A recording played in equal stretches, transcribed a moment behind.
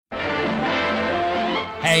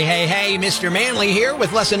Hey, Mr. Manly here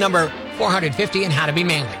with lesson number 450 in how to be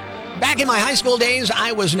manly. Back in my high school days,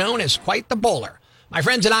 I was known as quite the bowler. My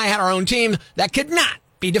friends and I had our own team that could not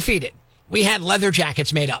be defeated. We had leather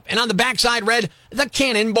jackets made up, and on the backside read, the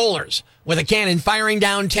Cannon Bowlers, with a cannon firing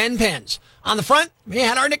down 10 pins. On the front, we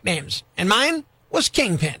had our nicknames, and mine was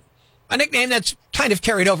Kingpin, a nickname that's kind of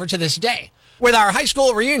carried over to this day. With our high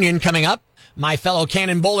school reunion coming up, my fellow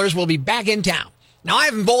Cannon Bowlers will be back in town. Now, I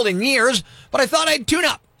haven't bowled in years, but I thought I'd tune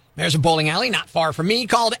up. There's a bowling alley not far from me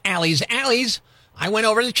called Alley's Alleys. I went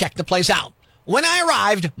over to check the place out. When I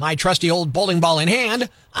arrived, my trusty old bowling ball in hand,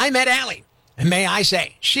 I met Allie. And may I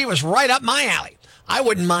say, she was right up my alley. I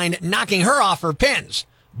wouldn't mind knocking her off her pins.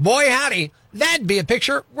 Boy, howdy, that'd be a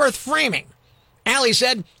picture worth framing. Allie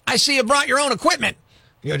said, I see you brought your own equipment.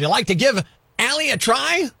 Would you like to give Allie a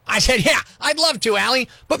try? I said, yeah, I'd love to, Allie,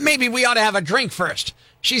 but maybe we ought to have a drink first.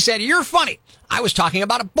 She said, you're funny. I was talking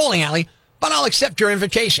about a bowling alley, but I'll accept your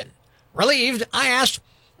invitation. Relieved, I asked,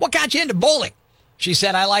 what got you into bowling? She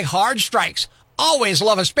said, I like hard strikes, always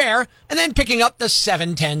love a spare, and then picking up the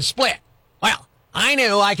 7-10 split. Well, I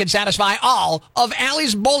knew I could satisfy all of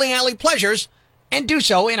Allie's bowling alley pleasures and do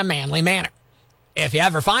so in a manly manner. If you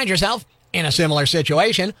ever find yourself in a similar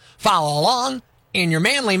situation, follow along in your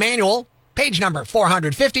manly manual, page number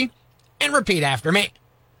 450, and repeat after me.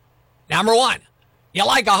 Number 1. You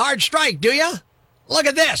like a hard strike, do you? Look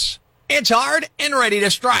at this. It's hard and ready to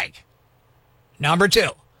strike. Number 2.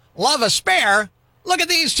 Love a spare? Look at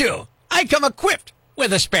these two. I come equipped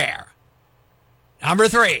with a spare. Number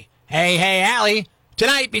 3. Hey, Allie.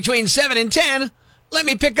 Tonight between 7 and 10, let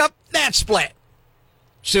me pick up that split.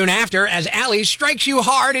 Soon after, as Allie strikes you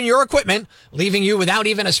hard in your equipment, leaving you without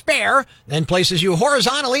even a spare, then places you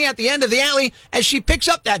horizontally at the end of the alley as she picks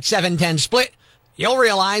up that 7-10 split, you'll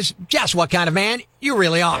realize just what kind of man you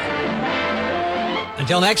really are.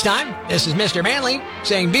 Until next time, this is Mr. Manly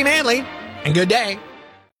saying be manly and good day.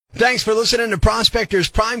 Thanks for listening to Prospector's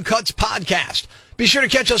Prime Cuts podcast. Be sure to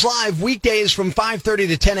catch us live weekdays from 5:30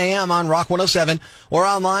 to 10 a.m. on Rock 107 or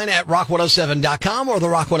online at rock107.com or the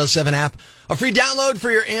Rock 107 app, a free download for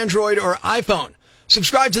your Android or iPhone.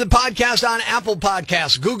 Subscribe to the podcast on Apple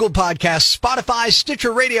Podcasts, Google Podcasts, Spotify,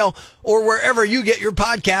 Stitcher Radio, or wherever you get your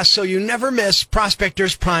podcasts so you never miss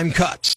Prospector's Prime Cuts.